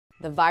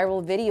The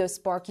viral video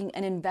sparking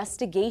an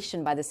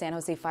investigation by the San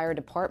Jose Fire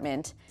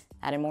Department.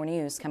 That and more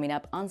news coming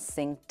up on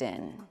Synced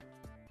In.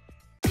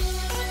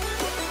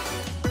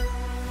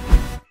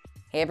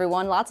 Hey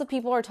everyone, lots of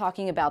people are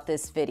talking about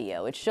this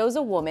video. It shows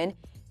a woman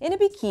in a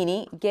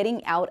bikini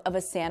getting out of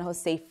a San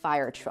Jose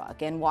fire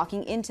truck and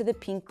walking into the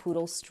Pink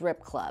Poodle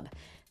strip club.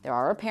 There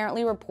are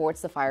apparently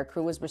reports the fire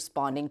crew was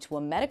responding to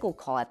a medical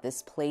call at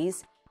this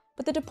place,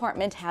 but the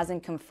department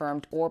hasn't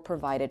confirmed or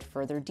provided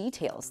further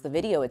details. The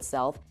video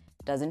itself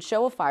doesn't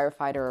show a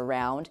firefighter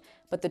around,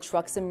 but the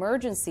truck's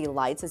emergency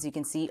lights, as you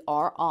can see,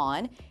 are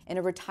on, and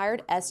a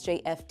retired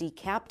SJFD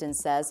captain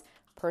says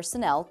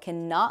personnel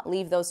cannot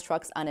leave those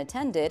trucks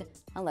unattended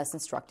unless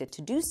instructed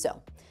to do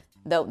so.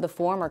 Though the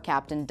former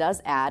captain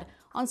does add,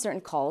 on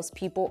certain calls,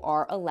 people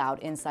are allowed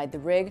inside the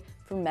rig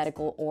for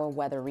medical or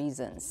weather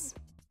reasons.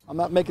 I'm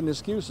not making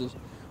excuses.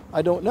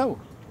 I don't know.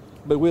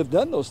 But we've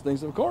done those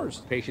things, of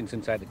course. Patients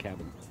inside the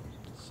cabin.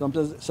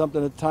 Something at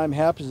the time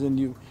happens and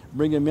you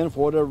bring them in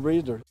for whatever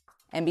reason.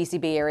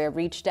 NBC Bay Area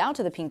reached out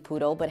to the Pink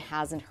Poodle but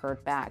hasn't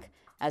heard back.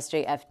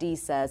 SJFD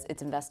says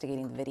it's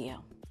investigating the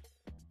video.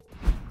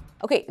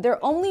 Okay,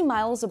 they're only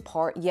miles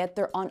apart, yet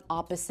they're on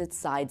opposite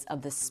sides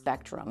of the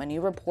spectrum. A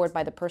new report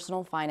by the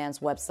personal finance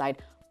website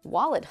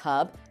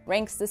Wallethub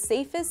ranks the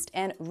safest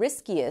and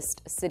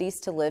riskiest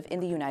cities to live in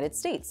the United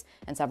States,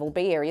 and several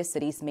Bay Area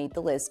cities made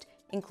the list,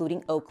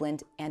 including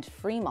Oakland and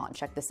Fremont.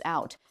 Check this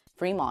out.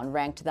 Fremont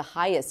ranked the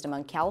highest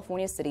among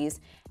California cities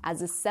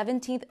as the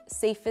 17th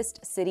safest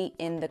city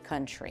in the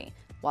country,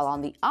 while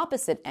on the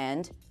opposite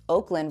end,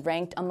 Oakland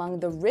ranked among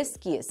the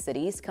riskiest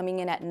cities, coming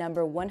in at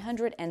number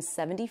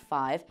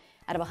 175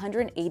 out of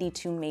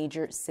 182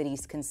 major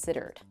cities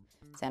considered.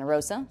 Santa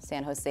Rosa,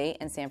 San Jose,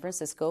 and San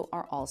Francisco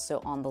are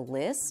also on the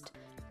list.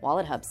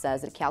 Wallethub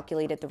says it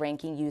calculated the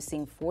ranking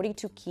using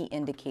 42 key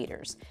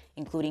indicators,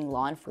 including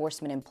law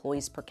enforcement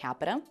employees per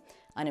capita,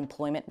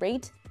 unemployment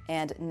rate,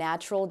 and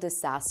natural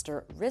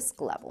disaster risk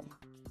level.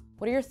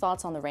 What are your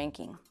thoughts on the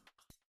ranking?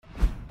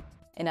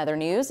 In other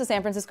news, the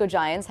San Francisco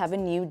Giants have a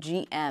new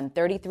GM,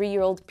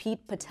 33-year-old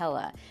Pete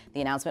Putila.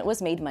 The announcement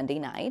was made Monday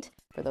night.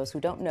 For those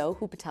who don't know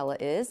who Putila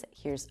is,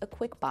 here's a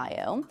quick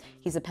bio.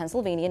 He's a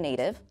Pennsylvania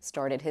native,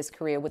 started his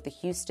career with the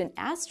Houston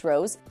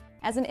Astros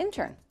as an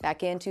intern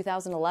back in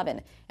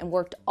 2011, and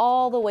worked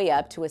all the way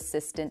up to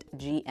assistant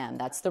GM.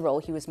 That's the role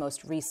he was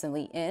most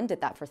recently in,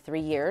 did that for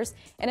 3 years,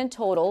 and in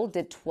total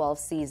did 12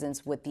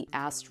 seasons with the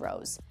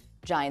Astros.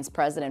 Giants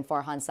president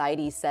Farhan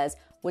Saidi says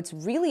what's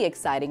really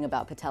exciting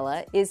about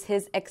Putila is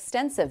his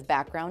extensive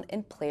background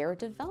in player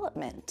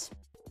development.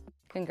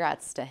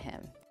 Congrats to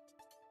him.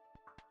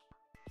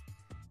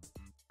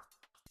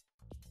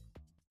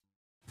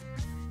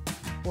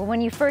 Well,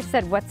 when you first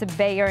said, what's a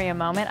Bay Area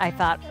moment, I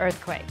thought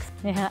earthquakes.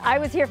 I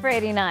was here for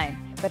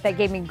 '89, but that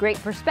gave me great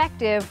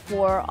perspective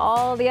for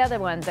all the other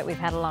ones that we've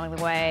had along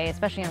the way,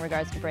 especially in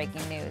regards to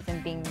breaking news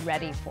and being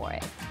ready for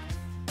it.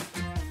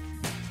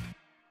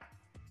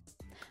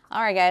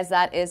 All right, guys,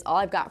 that is all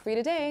I've got for you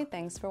today.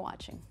 Thanks for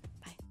watching.